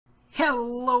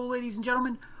Hello ladies and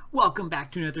gentlemen, welcome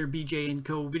back to another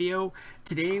BJ&Co video.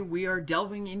 Today we are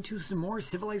delving into some more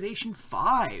Civilization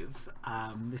 5.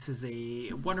 This is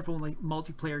a wonderful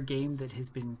multiplayer game that has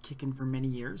been kicking for many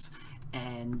years,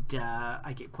 and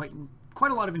I get quite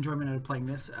a lot of enjoyment out of playing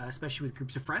this, especially with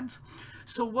groups of friends.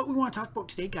 So what we want to talk about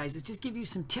today, guys, is just give you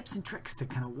some tips and tricks to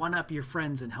kind of one-up your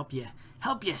friends and help you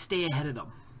stay ahead of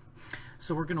them.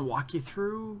 So we're going to walk you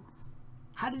through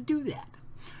how to do that.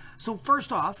 So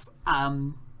first off,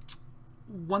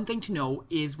 one thing to know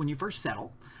is when you first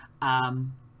settle,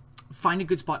 find a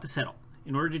good spot to settle.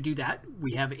 In order to do that,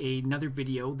 we have another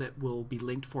video that will be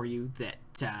linked for you that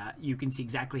you can see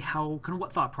exactly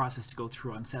what thought process to go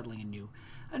through on settling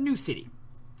a new city.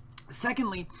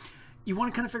 Secondly, you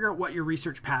want to kind of figure out what your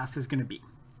research path is going to be.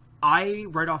 I,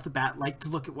 right off the bat, like to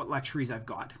look at what luxuries I've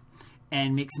got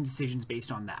and make some decisions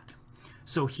based on that.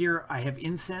 So here I have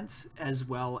incense as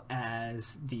well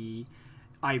as the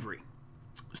ivory.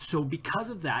 So because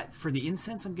of that, for the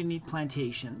incense I'm going to need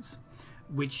plantations,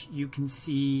 which you can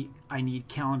see I need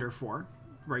calendar for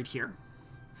right here.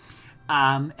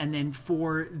 And then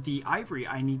for the ivory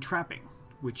I need trapping,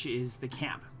 which is the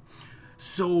camp.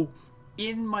 So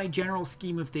in my general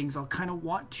scheme of things, I'll kind of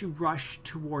want to rush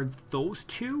towards those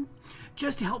two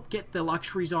just to help get the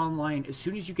luxuries online. As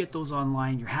soon as you get those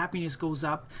online, your happiness goes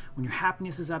up. When your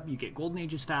happiness is up, you get golden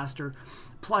ages faster.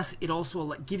 Plus, it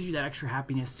also gives you that extra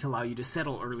happiness to allow you to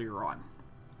settle earlier on,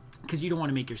 because you don't want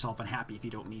to make yourself unhappy if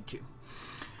you don't need to.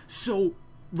 So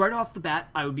right off the bat,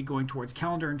 I would be going towards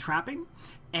calendar and trapping,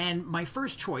 and my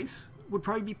first choice would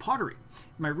probably be pottery.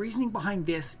 My reasoning behind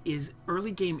this is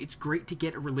early game, it's great to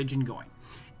get a religion going.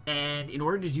 And in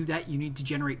order to do that, you need to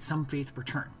generate some faith per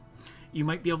turn. You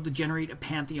might be able to generate a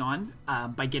pantheon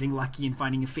by getting lucky and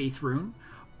finding a faith rune,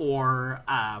 or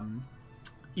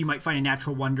you might find a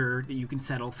natural wonder that you can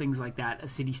settle, things like that, a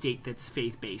city-state that's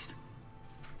faith-based.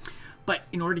 But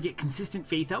in order to get consistent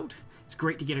faith out, it's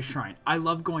great to get a shrine. I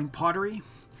love going pottery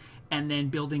and then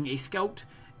building a scout,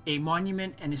 a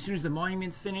monument, and as soon as the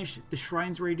monument's finished, the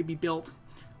shrine's ready to be built.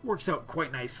 Works out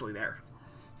quite nicely there.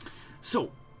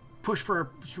 So push for a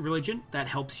religion, that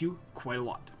helps you quite a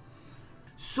lot.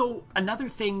 So another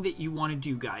thing that you want to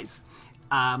do, guys,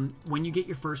 when you get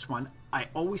your first one, I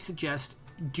always suggest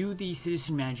do the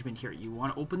citizen management here. You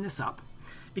want to open this up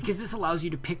because this allows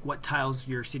you to pick what tiles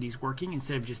your city's working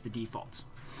instead of just the defaults.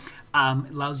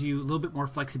 It allows you a little bit more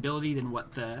flexibility than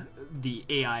what the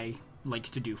AI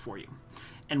likes to do for you.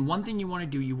 And one thing you want to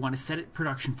do, you want to set it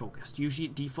production focused. Usually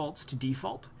it defaults to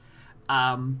default.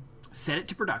 Set it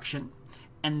to production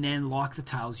and then lock the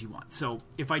tiles you want. So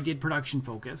if I did production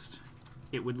focused,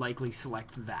 it would likely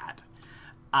select that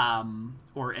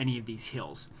or any of these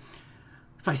hills.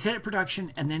 If I set it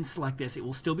production and then select this, it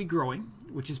will still be growing,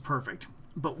 which is perfect.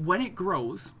 But when it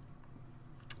grows,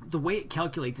 the way it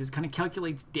calculates is kind of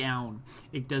calculates down.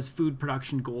 It does food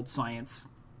production, gold, science,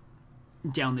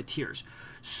 down the tiers.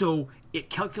 So it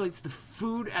calculates the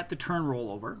food at the turn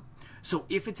rollover. So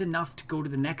if it's enough to go to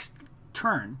the next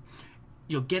turn,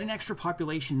 you'll get an extra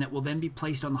population that will then be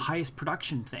placed on the highest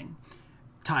production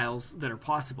tiles that are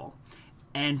possible.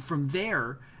 And from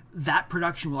there, that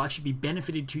production will actually be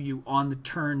benefited to you on the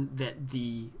turn that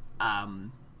the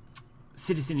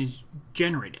citizen is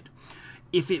generated.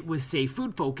 If it was, say,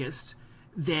 food focused,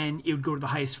 then it would go to the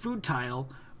highest food tile,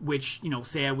 which, you know,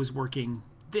 say I was working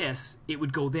this, it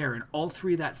would go there, and all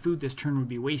three of that food this turn would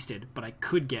be wasted, but I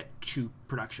could get to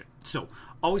production. So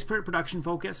always put it production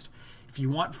focused. If you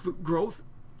want food growth,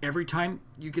 every time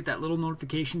you get that little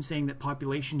notification saying that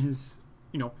population has,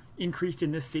 you know, increased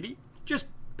in this city, just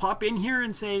pop in here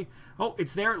and say, oh,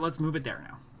 it's there, let's move it there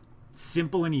now.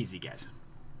 Simple and easy, guys.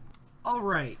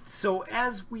 Alright, so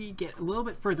as we get a little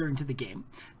bit further into the game,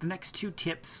 the next two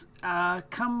tips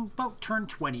come about turn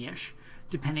 20-ish,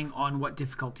 depending on what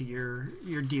difficulty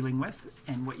you're dealing with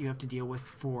and what you have to deal with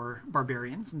for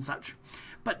barbarians and such.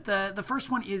 But the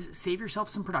first one is save yourself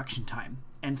some production time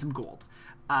and some gold.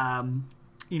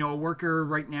 You know, a worker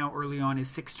right now early on is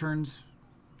 6 turns.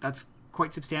 That's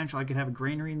quite substantial. I could have a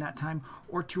granary in that time,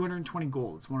 or 220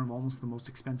 gold. It's one of almost the most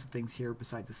expensive things here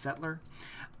besides a settler.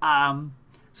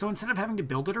 So instead of having to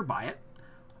build it or buy it,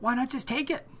 why not just take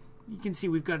it? You can see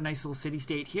we've got a nice little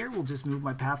city-state here. We'll just move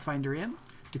my Pathfinder in,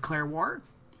 declare war.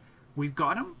 We've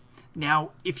got him.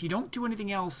 Now, if you don't do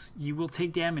anything else, you will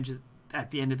take damage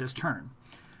at the end of this turn.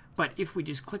 But if we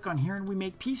just click on here and we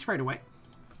make peace right away,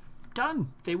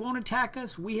 done. They won't attack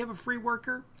us. We have a free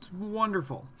worker. It's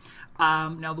wonderful.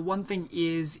 Now, the one thing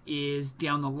is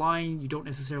down the line, you don't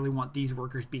necessarily want these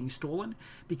workers being stolen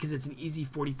because it's an easy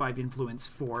 45 influence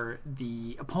for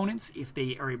the opponents if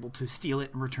they are able to steal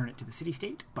it and return it to the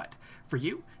city-state. But for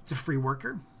you, it's a free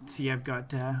worker. See, I've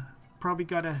got probably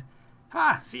got a...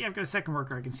 see, I've got a second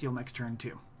worker I can steal next turn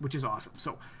too, which is awesome.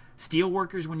 So steal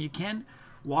workers when you can.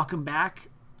 Walk them back.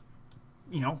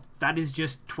 You know, that is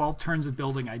just 12 turns of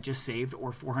building I just saved,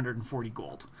 or 440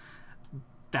 gold.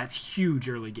 That's huge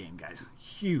early game, guys.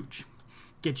 Huge.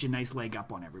 Get you a nice leg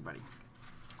up on everybody.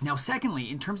 Now, secondly,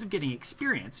 in terms of getting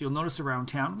experience, you'll notice around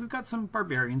town, we've got some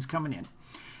barbarians coming in.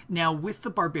 Now, with the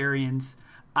barbarians,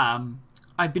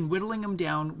 I've been whittling them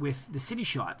down with the city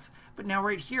shots. But now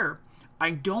right here,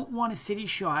 I don't want to city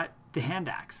shot the hand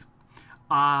axe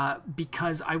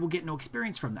because I will get no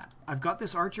experience from that. I've got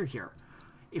this archer here.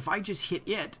 If I just hit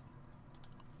it,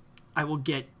 I will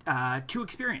get 2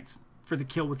 experience for the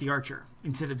kill with the archer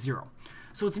instead of 0.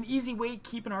 So it's an easy way to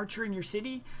keep an archer in your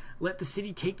city, let the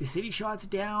city take the city shots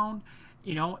down,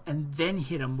 you know, and then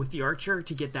hit them with the archer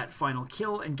to get that final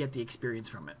kill and get the experience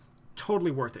from it.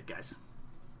 Totally worth it, guys.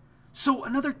 So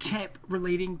another tip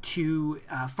relating to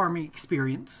farming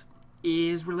experience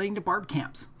is relating to barb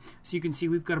camps. So you can see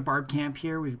we've got a barb camp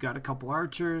here. We've got a couple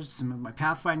archers, some of my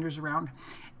pathfinders around.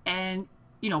 And,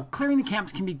 you know, clearing the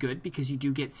camps can be good because you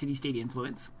do get city-state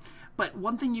influence. But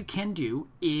one thing you can do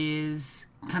is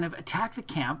kind of attack the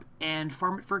camp and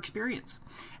farm it for experience.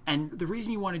 And the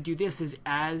reason you want to do this is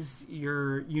as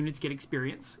your units get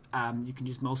experience, you can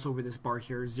just mouse over this bar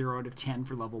here, 0 out of 10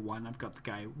 for level 1. I've got the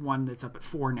guy 1 that's up at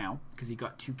 4 now because he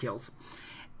got 2 kills.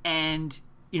 And,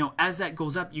 you know, as that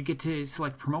goes up, you get to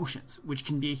select promotions, which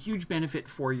can be a huge benefit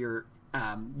for your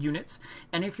units.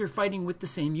 And if you're fighting with the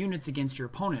same units against your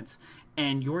opponents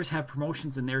and yours have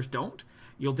promotions and theirs don't,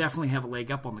 you'll definitely have a leg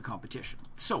up on the competition.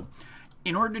 So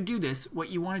in order to do this, what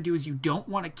you want to do is you don't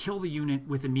want to kill the unit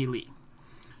with a melee.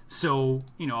 So,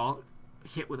 you know, I'll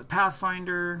hit with a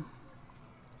pathfinder,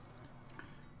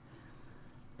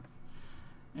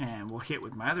 and we'll hit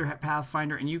with my other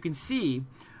pathfinder, and you can see,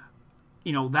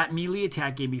 you know, that melee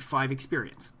attack gave me 5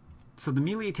 experience. So the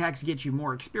melee attacks get you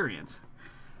more experience.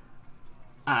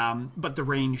 But the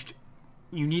ranged,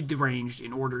 you need the ranged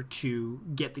in order to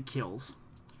get the kills.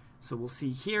 So we'll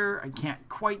see here, I can't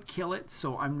quite kill it,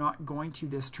 so I'm not going to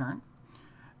this turn.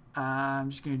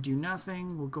 I'm just going to do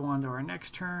nothing. We'll go on to our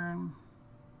next turn.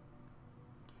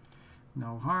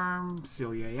 No harm.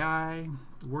 Silly AI.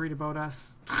 Worried about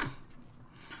us.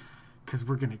 Because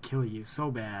we're going to kill you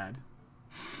so bad.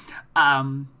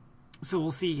 So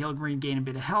we'll see. He'll regain a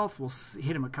bit of health. We'll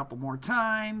hit him a couple more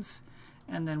times.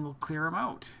 And then we'll clear him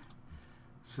out.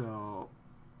 So,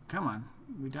 come on.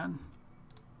 We done?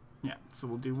 Yeah. So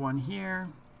we'll do 1 here.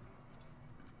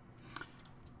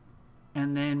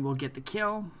 And then we'll get the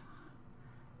kill.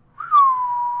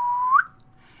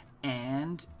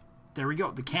 And there we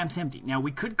go. The camp's empty. Now, we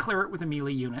could clear it with a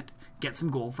melee unit, get some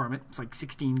gold from it. It's like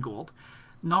 16 gold.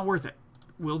 Not worth it.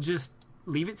 We'll just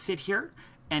leave it sit here,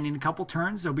 and in a couple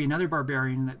turns, there'll be another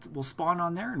barbarian that will spawn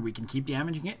on there, and we can keep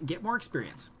damaging it and get more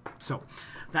experience. So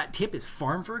that tip is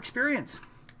farm for experience.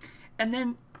 And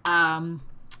then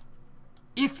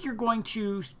if you're going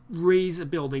to raise a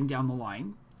building down the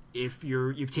line, if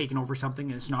you've taken over something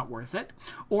and it's not worth it,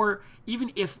 or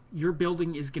even if your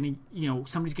building is going to, you know,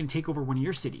 somebody's going to take over one of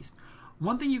your cities,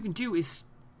 one thing you can do is,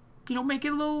 you know, make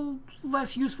it a little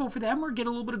less useful for them or get a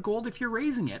little bit of gold if you're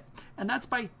raising it, and that's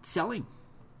by selling.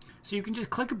 So you can just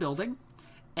click a building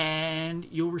and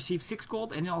you'll receive 6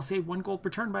 gold, and I'll save 1 gold per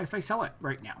turn by if I sell it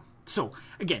right now. So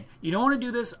again, you don't want to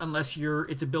do this unless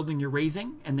it's a building you're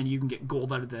raising, and then you can get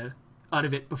gold out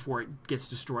of it before it gets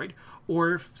destroyed.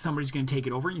 Or if somebody's going to take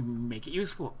it over, you make it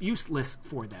useless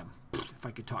for them, if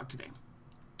I could talk today.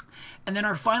 And then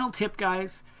our final tip,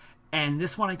 guys, and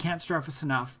this one I can't stress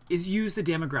enough, is use the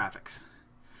demographics.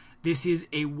 This is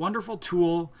a wonderful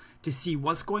tool to see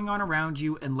what's going on around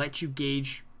you and let you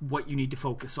gauge what you need to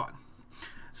focus on.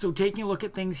 So taking a look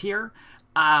at things here,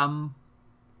 I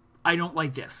don't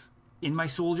like this. In my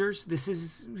soldiers, this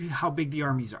is how big the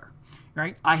armies are,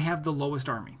 right? I have the lowest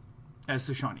army as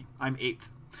Shoshani. I'm 8th.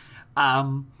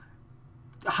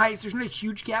 There's not a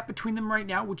huge gap between them right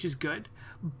now, which is good,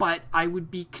 but I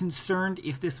would be concerned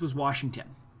if this was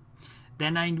Washington.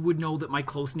 Then I would know that my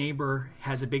close neighbor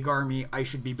has a big army. I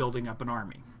should be building up an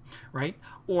army, right?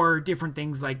 Or different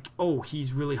things like, oh,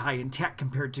 he's really high in tech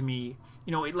compared to me.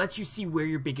 You know, it lets you see where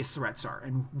your biggest threats are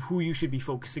and who you should be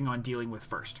focusing on dealing with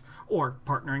first or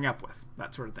partnering up with,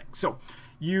 that sort of thing. So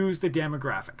use the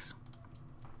demographics.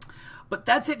 But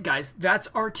that's it, guys. That's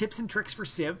our tips and tricks for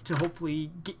Civ to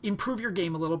hopefully improve your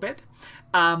game a little bit.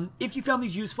 If you found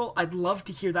these useful, I'd love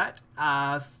to hear that.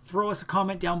 Throw us a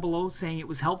comment down below saying it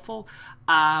was helpful.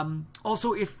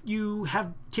 Also, if you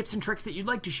have tips and tricks that you'd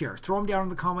like to share, throw them down in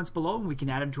the comments below and we can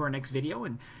add them to our next video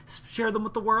and share them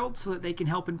with the world so that they can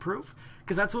help improve.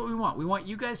 Because that's what we want. We want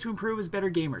you guys to improve as better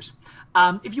gamers.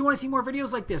 If you want to see more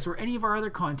videos like this or any of our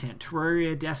other content,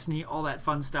 Terraria, Destiny, all that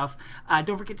fun stuff,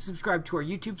 don't forget to subscribe to our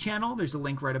YouTube channel. There's a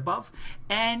link right above.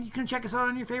 And you can check us out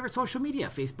on your favorite social media,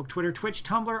 Facebook, Twitter, Twitch,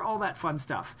 Tumblr, all that fun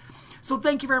stuff. So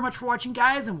thank you very much for watching,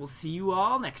 guys, and we'll see you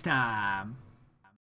all next time.